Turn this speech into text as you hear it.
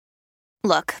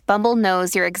Look, Bumble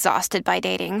knows you're exhausted by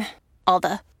dating. All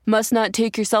the must not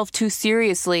take yourself too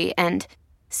seriously and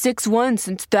 6'1"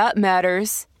 since that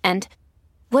matters. And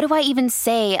what do I even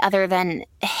say other than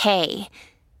hey?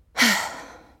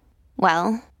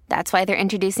 Well, that's why they're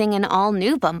introducing an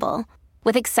all-new Bumble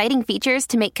with exciting features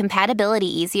to make compatibility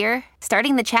easier,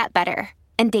 starting the chat better,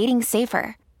 and dating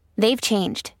safer. They've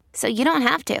changed, so you don't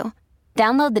have to.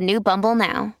 Download the new Bumble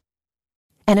now.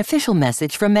 An official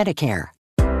message from Medicare.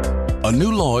 A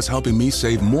new law is helping me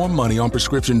save more money on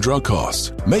prescription drug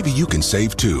costs. Maybe you can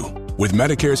save too. With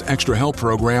Medicare's Extra Help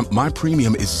program, my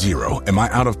premium is zero and my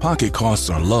out-of-pocket costs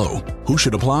are low. Who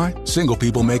should apply? Single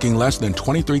people making less than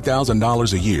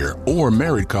 $23,000 a year or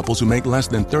married couples who make less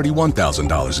than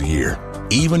 $31,000 a year.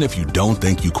 Even if you don't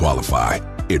think you qualify,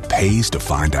 it pays to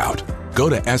find out. Go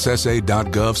to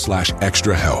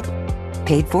ssa.gov/extrahelp.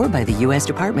 Paid for by the U.S.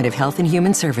 Department of Health and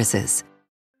Human Services.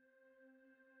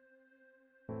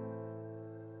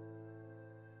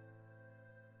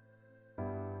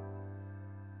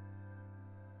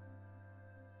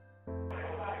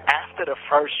 After the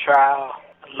first trial,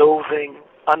 losing,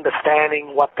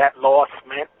 understanding what that loss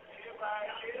meant,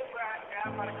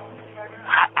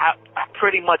 I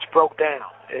pretty much broke down.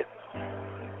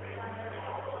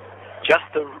 Just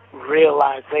the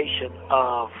realization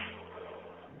of,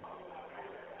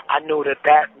 I knew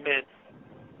that meant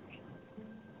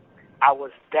I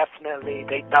was definitely,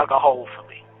 they dug a hole for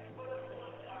me.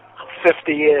 I'm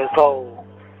 50 years old.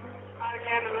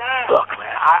 Look,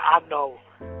 man, I know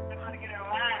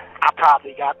I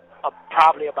probably got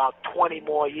probably about 20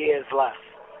 more years left.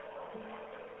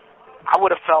 I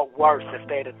would have felt worse if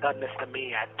they'd have done this to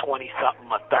me at 20-something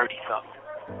or 30-something.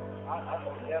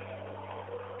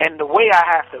 And the way I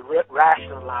have to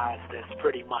rationalize this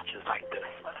pretty much is like this.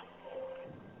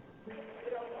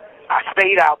 I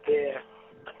stayed out there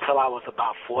until I was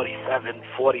about 47,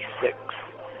 46,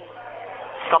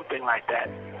 something like that.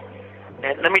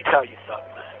 And let me tell you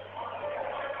something, man.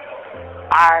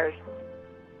 I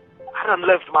done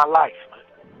lived my life, man.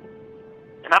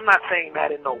 And I'm not saying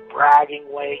that in no bragging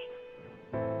way.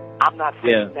 I'm not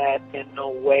saying that in no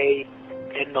way,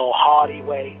 in no haughty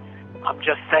way. I'm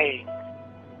just saying,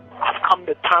 I've come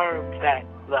to terms that,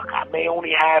 look, I may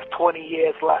only have 20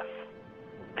 years left.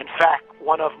 In fact,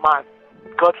 one of my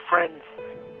good friends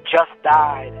just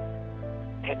died,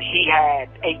 and he had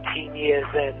 18 years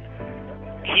in.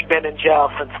 He'd been in jail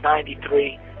since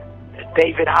 93.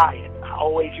 David Hyatt. I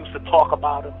always used to talk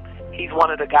about him. He's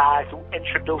one of the guys who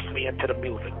introduced me into the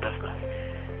music business.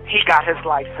 He got his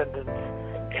life sentence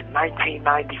in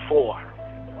 1994,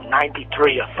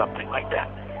 93 or something like that.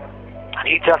 And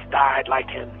he just died like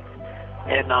in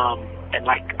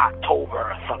like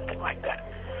October or something like that.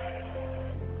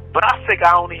 But I think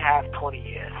I only have 20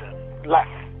 years left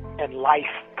in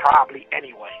life probably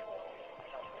anyway.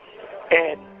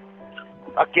 And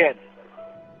again,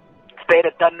 if they'd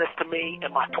have done this to me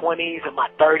in my 20s and my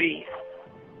 30s,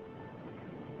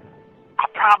 I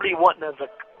probably wouldn't have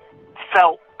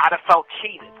I'd have felt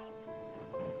cheated.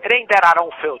 It ain't that I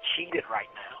don't feel cheated right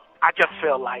now. I just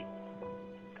feel like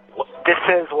this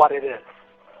is what it is.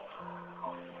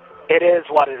 It is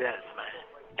what it is, man.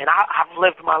 And I've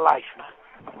lived my life, man.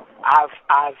 I've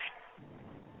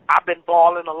been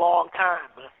balling a long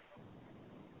time, man.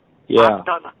 Yeah. I've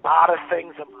done a lot of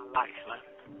things in my life, man.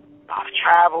 I've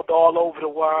traveled all over the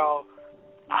world.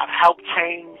 I've helped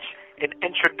change and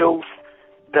introduce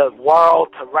the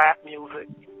world to rap music.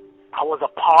 I was a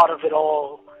part of it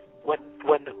all when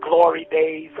the glory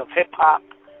days of hip-hop.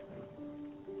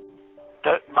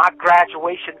 My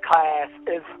graduation class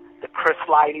is the Chris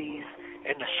Lighties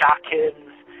and the Shakins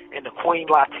and the Queen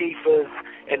Latifahs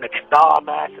and the Kadar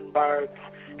Massenbergs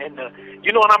and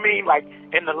you know what I mean? Like,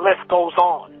 and the list goes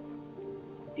on.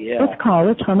 Yeah. This call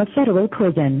is from a federal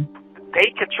prison.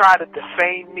 They could try to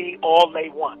defame me all they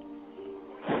want.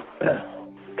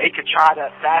 They could try to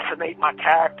assassinate my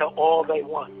character all they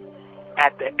want.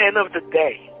 At the end of the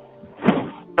day,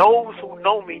 those who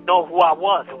know me know who I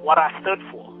was and what I stood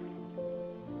for.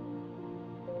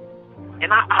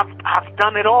 And I've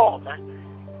done it all, man.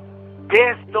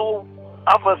 There's no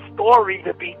other story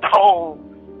to be told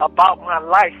about my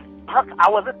life. Look, I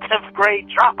was a 10th grade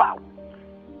dropout.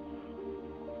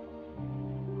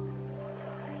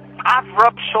 I've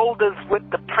rubbed shoulders with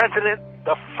the president,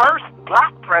 the first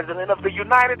black president of the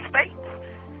United States.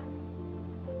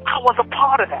 I was a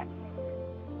part of that.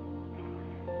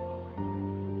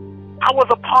 I was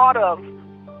a part of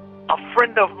a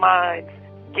friend of mine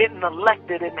getting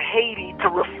elected in Haiti to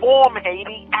reform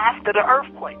Haiti after the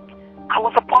earthquake. I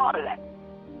was a part of that.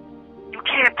 You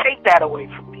can't take that away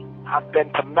from me. I've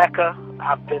been to Mecca.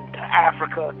 I've been to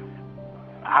Africa.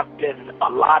 I've been a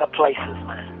lot of places,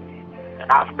 man.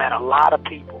 And I've met a lot of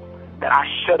people that I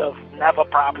should have never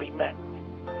probably met.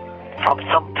 From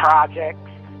some projects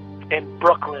in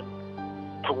Brooklyn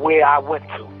to where I went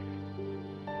to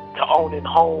owning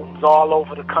homes all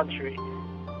over the country,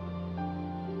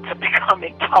 to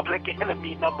becoming public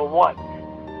enemy number one.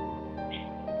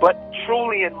 But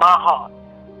truly in my heart,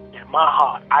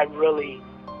 I really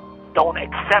don't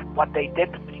accept what they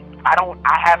did to me.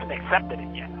 I haven't accepted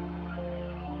it yet.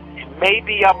 And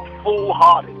maybe I'm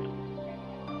foolhardy.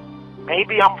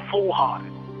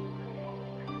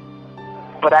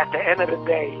 But at the end of the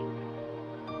day,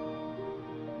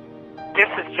 this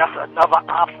is just another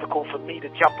obstacle for me to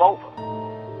jump over.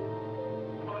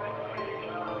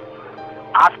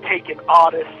 I've taken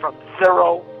artists from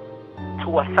 0 to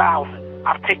 1,000.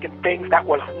 I've taken things that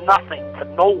was nothing to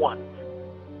no one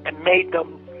and made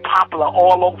them popular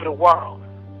all over the world.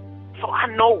 So I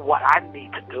know what I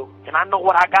need to do, and I know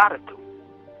what I gotta do.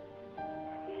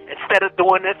 Instead of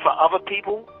doing it for other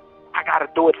people, I gotta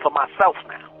do it for myself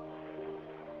now.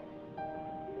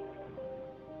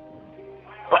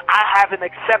 But I haven't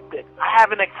accepted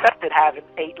having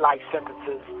 8 life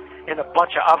sentences and a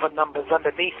bunch of other numbers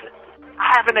underneath it.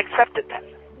 I haven't accepted that.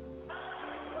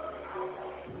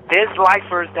 There's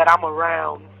lifers that I'm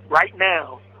around right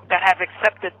now that have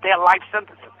accepted their life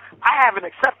sentences. I haven't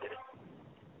accepted it.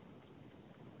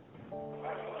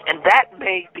 And that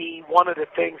may be one of the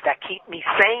things that keep me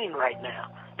sane right now,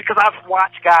 because I've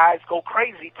watched guys go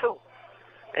crazy too.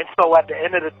 And so at the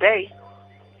end of the day,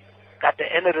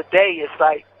 it's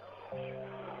like,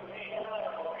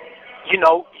 you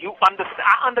know,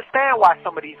 I understand why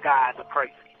some of these guys are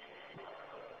crazy.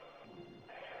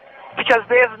 Because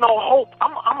there's no hope.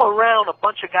 I'm around a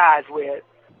bunch of guys where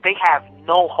they have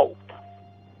no hope.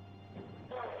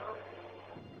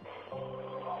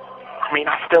 I mean,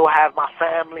 I still have my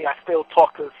family. I still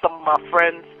talk to some of my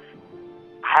friends.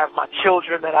 I have my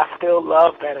children that I still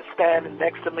love that are standing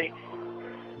next to me.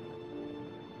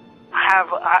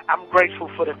 I'm grateful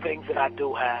for the things that I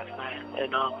do have, man.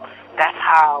 And that's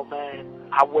how, man,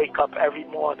 I wake up every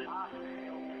morning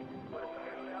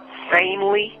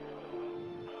sanely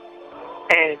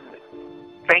and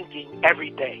thinking every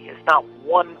day. It's not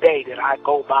one day that I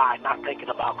go by not thinking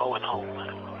about going home,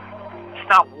 man. It's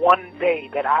not one day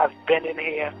that I've been in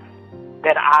here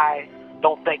that I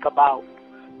don't think about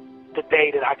the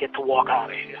day that I get to walk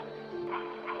out of here.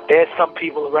 There's some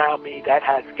people around me that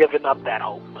has given up that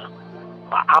hope, man.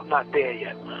 I'm not there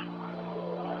yet, man.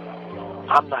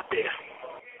 I'm not there.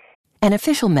 An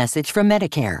official message from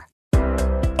Medicare.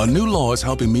 A new law is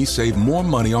helping me save more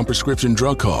money on prescription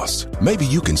drug costs. Maybe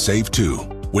you can save too.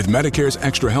 With Medicare's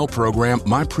Extra Help program,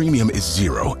 my premium is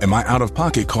 $0 and my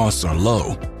out-of-pocket costs are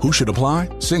low. Who should apply?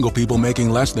 Single people making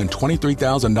less than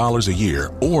 $23,000 a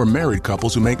year or married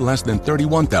couples who make less than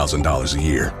 $31,000 a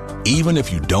year. Even if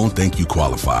you don't think you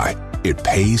qualify, it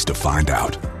pays to find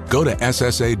out. Go to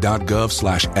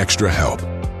ssa.gov/extra-help.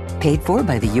 Paid for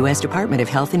by the U.S. Department of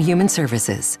Health and Human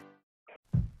Services.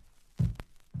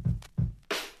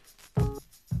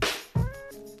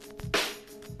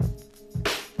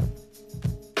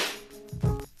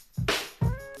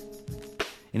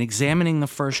 In examining the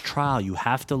first trial, you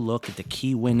have to look at the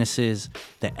key witnesses,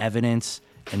 the evidence,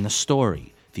 and the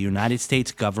story the United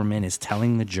States government is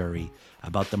telling the jury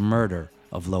about the murder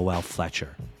of Lowell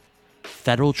Fletcher.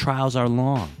 Federal trials are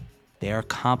long, they are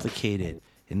complicated,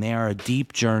 and they are a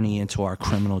deep journey into our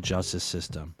criminal justice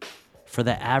system. For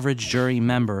the average jury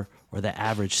member or the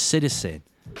average citizen,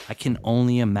 I can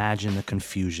only imagine the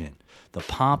confusion, the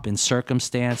pomp and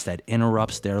circumstance that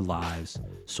interrupts their lives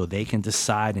so they can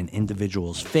decide an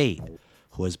individual's fate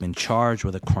who has been charged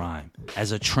with a crime.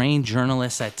 As a trained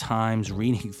journalist at times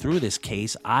reading through this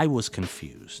case, I was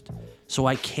confused. So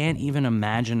I can't even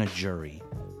imagine a jury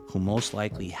who most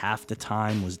likely half the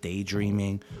time was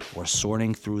daydreaming or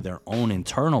sorting through their own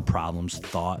internal problems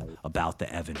thought about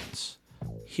the evidence.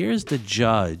 Here's the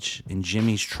judge in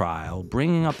Jimmy's trial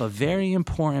bringing up a very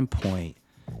important point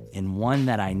and one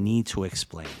that I need to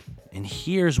explain. And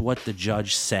here's what the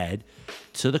judge said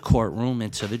to the courtroom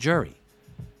and to the jury.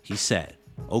 He said,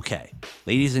 "Okay,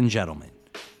 ladies and gentlemen,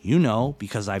 you know,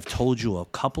 because I've told you a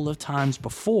couple of times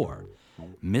before,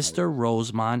 Mr.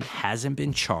 Rosemont hasn't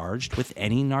been charged with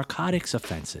any narcotics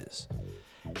offenses.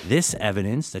 This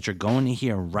evidence that you're going to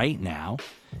hear right now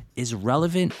is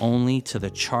relevant only to the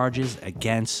charges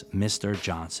against Mr.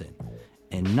 Johnson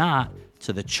and not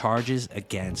to the charges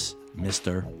against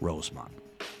Mr. Rosemont."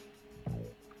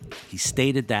 He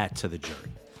stated that to the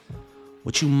jury.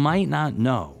 What you might not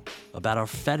know about our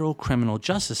federal criminal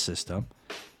justice system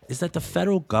is that the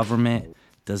federal government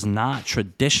does not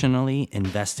traditionally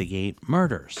investigate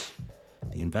murders.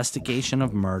 The investigation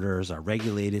of murders are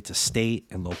regulated to state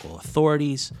and local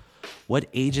authorities. What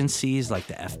agencies like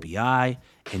the FBI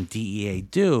and DEA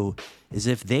do is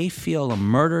if they feel a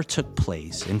murder took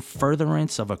place in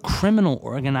furtherance of a criminal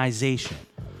organization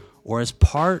or as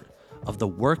part of the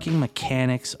working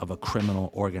mechanics of a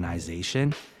criminal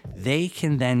organization, they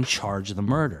can then charge the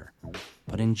murder.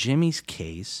 But in Jimmy's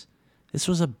case, this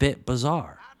was a bit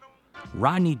bizarre.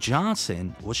 Rodney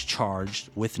Johnson was charged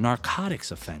with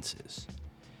narcotics offenses.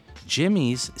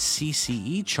 Jimmy's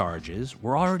CCE charges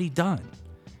were already done.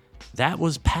 That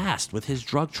was passed with his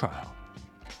drug trial.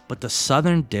 But the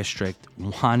Southern District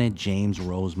wanted James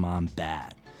Rosemond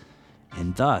bad.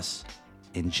 And thus,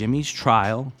 in Jimmy's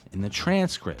trial, in the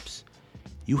transcripts,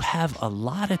 you have a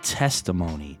lot of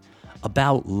testimony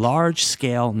about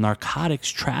large-scale narcotics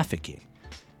trafficking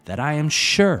that I am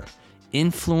sure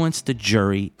influenced the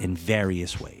jury in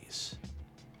various ways.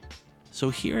 So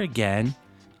here again,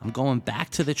 I'm going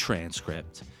back to the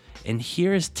transcript, and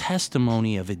here is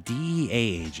testimony of a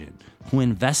DEA agent who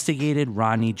investigated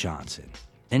Rodney Johnson,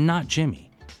 and not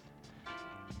Jimmy.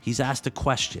 He's asked a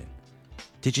question.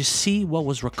 Did you see what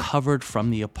was recovered from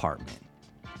the apartment?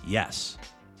 Yes.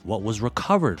 What was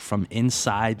recovered from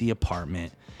inside the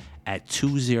apartment at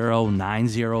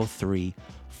 20903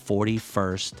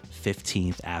 41st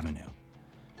 15th Avenue?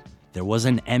 There was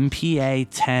an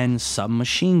MPA-10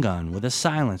 submachine gun with a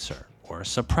silencer or a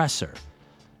suppressor.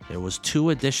 There was 2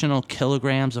 additional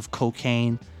kilograms of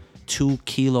cocaine, 2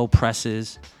 kilo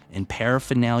presses, and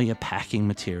paraphernalia packing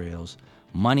materials.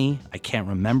 Money, I can't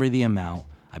remember the amount.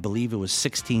 I believe it was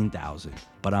 $16,000,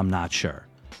 but I'm not sure.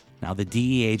 Now the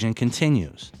DEA agent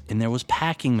continues, and there was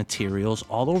packing materials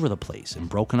all over the place in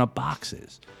broken up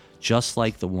boxes, just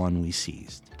like the one we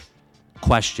seized.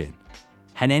 Question: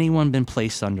 had anyone been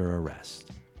placed under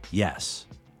arrest? Yes.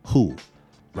 Who?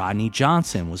 Rodney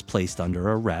Johnson was placed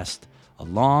under arrest,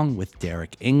 along with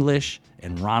Derek English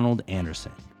and Ronald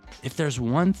Anderson. If there's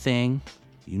one thing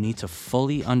you need to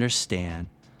fully understand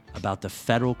about the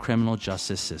federal criminal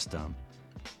justice system,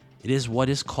 it is what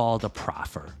is called a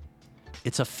proffer.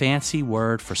 It's a fancy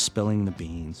word for spilling the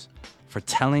beans, for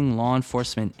telling law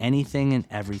enforcement anything and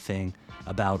everything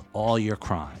about all your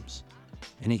crimes.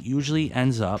 And it usually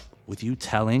ends up with you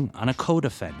telling on a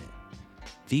co-defendant.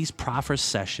 These proffer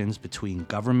sessions between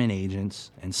government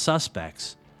agents and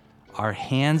suspects are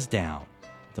hands down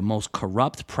the most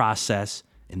corrupt process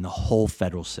in the whole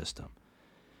federal system.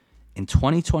 In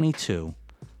 2022,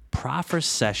 proffer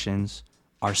sessions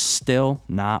are still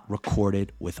not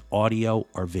recorded with audio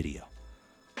or video.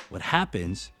 What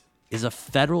happens is a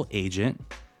federal agent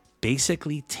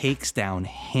basically takes down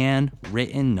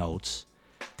handwritten notes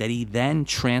that he then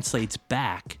translates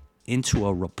back into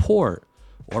a report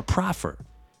or proffer.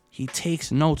 He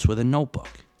takes notes with a notebook.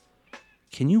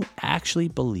 Can you actually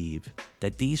believe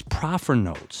that these proffer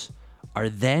notes are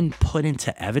then put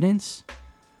into evidence?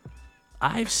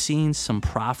 I've seen some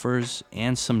proffers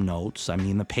and some notes,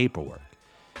 the paperwork.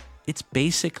 It's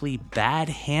basically bad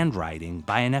handwriting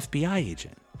by an FBI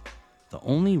agent. The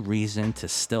only reason to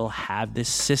still have this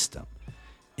system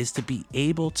is to be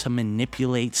able to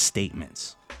manipulate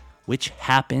statements, which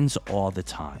happens all the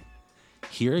time.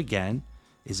 Here again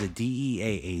is a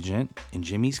DEA agent, in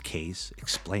Jimmy's case,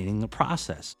 explaining the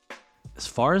process. As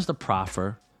far as the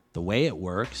proffer, the way it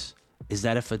works is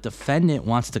that if a defendant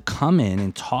wants to come in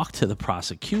and talk to the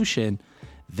prosecution,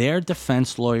 their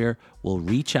defense lawyer will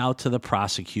reach out to the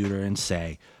prosecutor and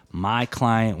say, "My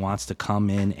client wants to come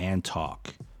in and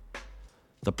talk."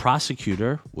 The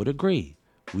prosecutor would agree.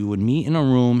 We would meet in a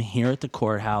room here at the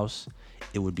courthouse.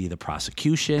 It would be the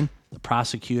prosecution, the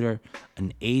prosecutor,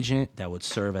 an agent that would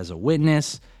serve as a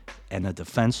witness, and a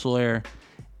defense lawyer,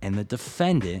 and the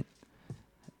defendant.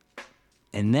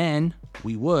 And then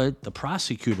the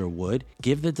prosecutor would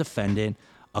give the defendant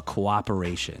a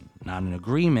cooperation, not an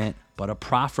agreement, but a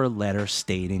proffer letter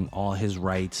stating all his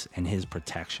rights and his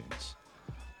protections.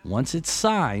 Once it's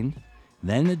signed,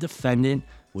 then the defendant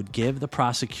would give the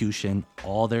prosecution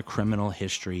all their criminal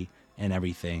history and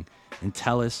everything and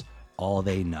tell us all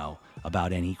they know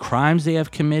about any crimes they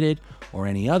have committed or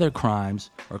any other crimes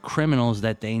or criminals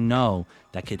that they know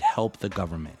that could help the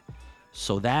government.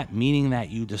 So that meeting that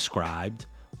you described,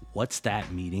 what's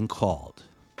that meeting called?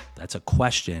 That's a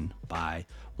question by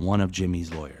one of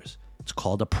Jimmy's lawyers. It's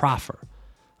called a proffer.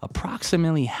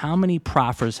 Approximately how many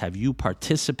proffers have you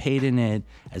participated in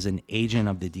as an agent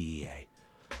of the DEA?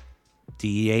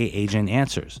 DEA agent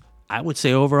answers, I would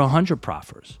say over 100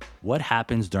 proffers. What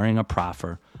happens during a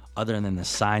proffer other than the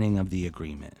signing of the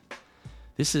agreement?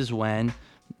 This is when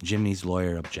Jimmy's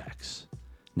lawyer objects.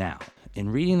 Now, In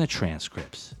reading the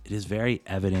transcripts, it is very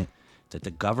evident that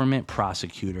the government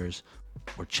prosecutors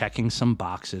were checking some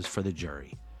boxes for the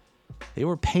jury. They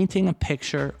were painting a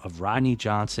picture of Rodney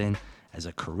Johnson as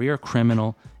a career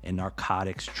criminal and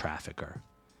narcotics trafficker.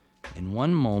 In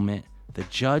one moment, the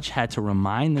judge had to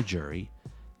remind the jury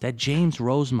that James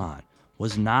Rosemont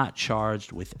was not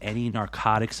charged with any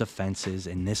narcotics offenses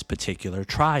in this particular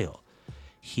trial.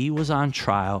 He was on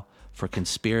trial for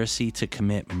conspiracy to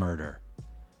commit murder.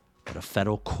 But a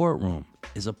federal courtroom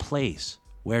is a place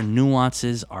where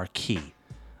nuances are key.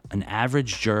 An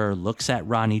average juror looks at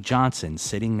Rodney Johnson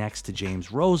sitting next to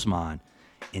James Rosemont,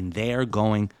 and they are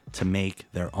going to make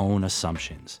their own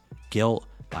assumptions. Guilt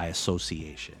by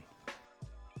association.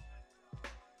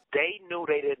 They knew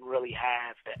they didn't really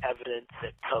have the evidence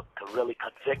it took to really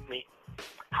convict me.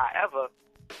 However,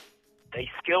 they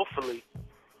skillfully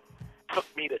took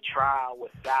me to trial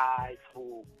with guys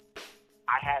who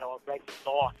I had already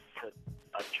lost to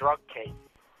a drug case,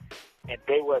 and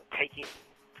they were taking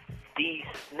these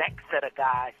next set of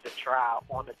guys to trial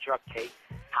on the drug case.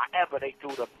 However, they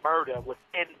threw the murder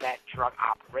within that drug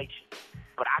operation.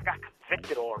 But I got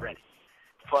convicted already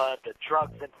for the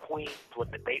drugs in Queens when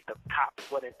the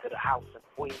cops went into the house in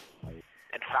Queens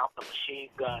and found the machine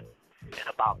gun and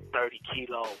about 30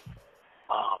 kilos.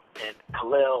 And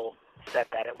Khalil said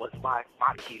that it was my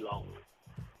kilos.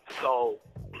 So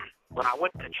when I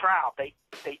went to trial, they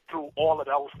threw all of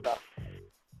those stuff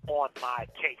on my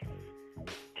case.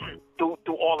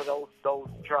 threw all of those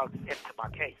drugs into my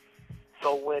case.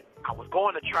 So when I was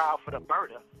going to trial for the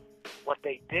murder, what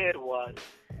they did was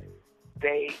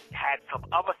they had some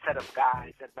other set of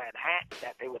guys in Manhattan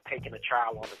that they were taking to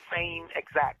trial on the same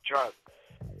exact drugs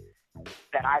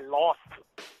that I lost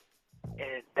to.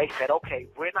 And they said, okay,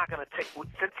 we're not going to take,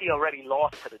 since he already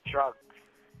lost to the drugs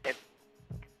in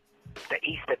the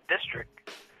Eastern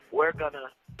District, we're going to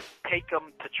take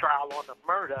him to trial on the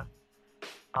murder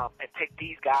and take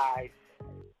these guys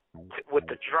with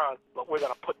the drugs, but we're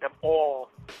going to put them all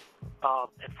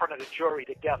in front of the jury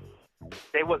together.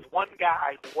 There was one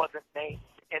guy who wasn't named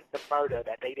in the murder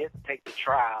that they didn't take to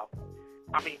trial.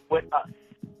 With us.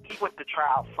 He went to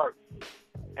trial first.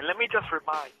 And let me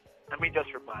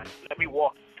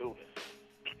walk you through this.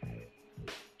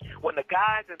 When the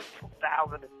guys in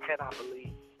 2010, I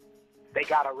believe, they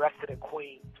got arrested in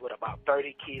Queens with about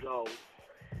 30 kilos,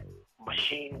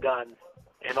 machine guns,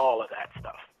 and all of that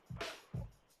stuff.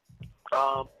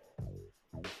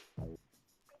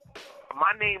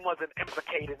 My name wasn't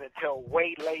implicated until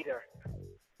way later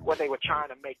when they were trying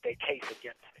to make their case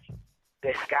against me.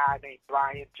 This guy named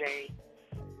Brian James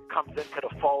comes into the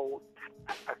fold.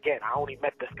 Again, I only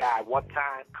met this guy one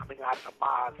time coming out of the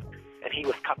mosque, and he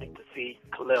was coming to see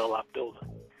Khalil Abdullah.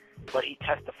 But he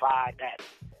testified that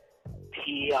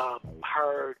he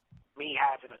heard me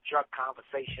having a drug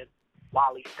conversation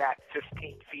while he sat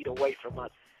 15 feet away from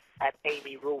us at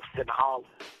Amy Roof's in Harlem.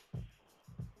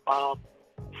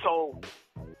 So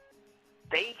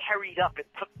they hurried up and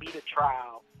took me to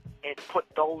trial and put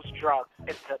those drugs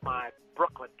into my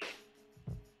Brooklyn case.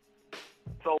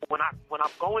 So when I'm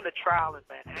going to trial in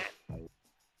Manhattan,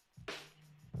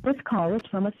 this call is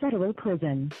from a federal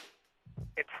prison.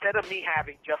 Instead of me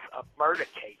having just a murder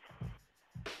case,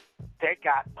 they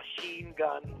got machine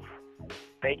guns.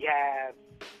 They have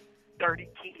 30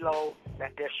 kilos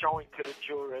that they're showing to the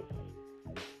jurors,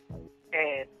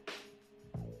 and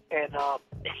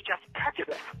it's just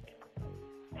prejudice.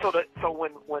 So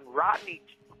when Rodney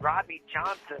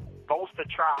Johnson goes to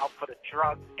trial for the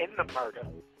drugs in the murder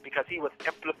because he was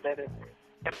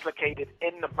implicated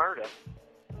in the murder,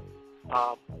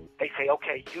 they say,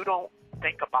 okay, you don't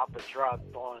think about the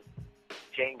drugs on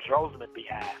James Rosemont's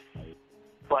behalf,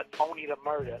 but only the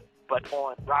murder. But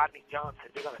on Rodney Johnson,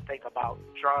 you're going to think about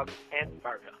drugs and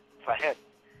murder for him.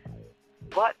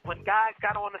 But when guys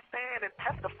got on the stand and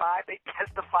testified, they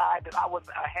testified that I was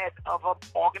a head of an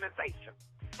organization.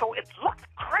 So it looked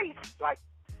crazy. Like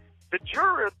the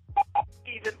jurors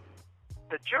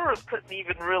couldn't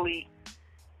even really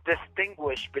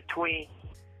distinguish between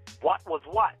what was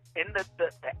what. And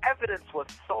the evidence was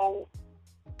so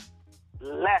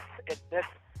less in this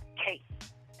case.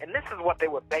 And this is what they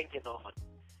were banking on,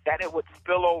 that it would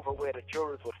spill over where the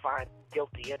jurors would find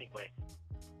guilty anyway.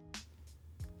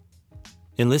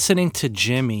 In listening to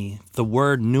Jimmy, the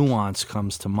word nuance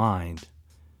comes to mind.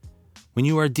 When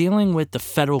you are dealing with the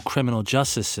federal criminal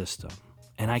justice system,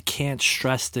 and I can't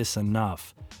stress this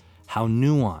enough, how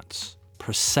nuance,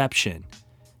 perception,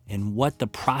 and what the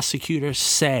prosecutors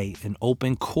say in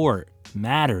open court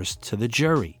matters to the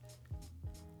jury.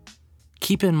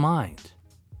 Keep in mind,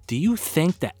 do you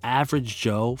think the average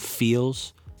Joe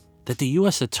feels that the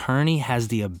U.S. attorney has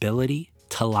the ability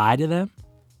to lie to them?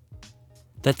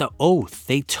 That the oath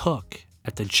they took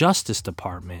at the Justice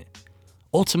Department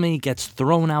ultimately gets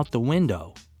thrown out the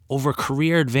window over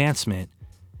career advancement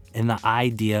and the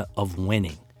idea of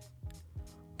winning?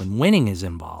 When winning is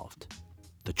involved,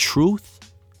 the truth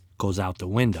goes out the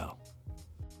window.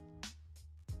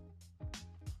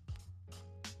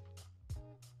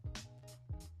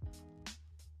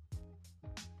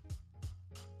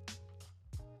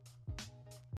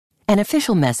 An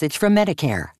official message from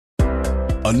Medicare.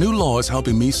 A new law is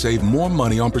helping me save more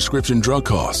money on prescription drug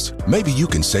costs. Maybe you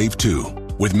can save too.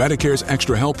 With Medicare's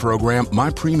Extra Help program, my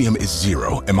premium is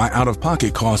zero and my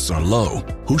out-of-pocket costs are low.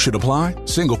 Who should apply?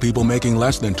 Single people making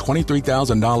less than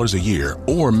 $23,000 a year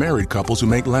or married couples who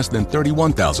make less than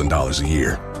 $31,000 a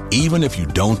year. Even if you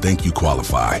don't think you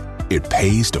qualify, it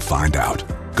pays to find out.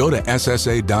 Go to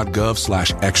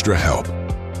ssa.gov/extra help.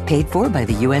 Paid for by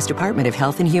the U.S. Department of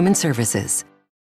Health and Human Services.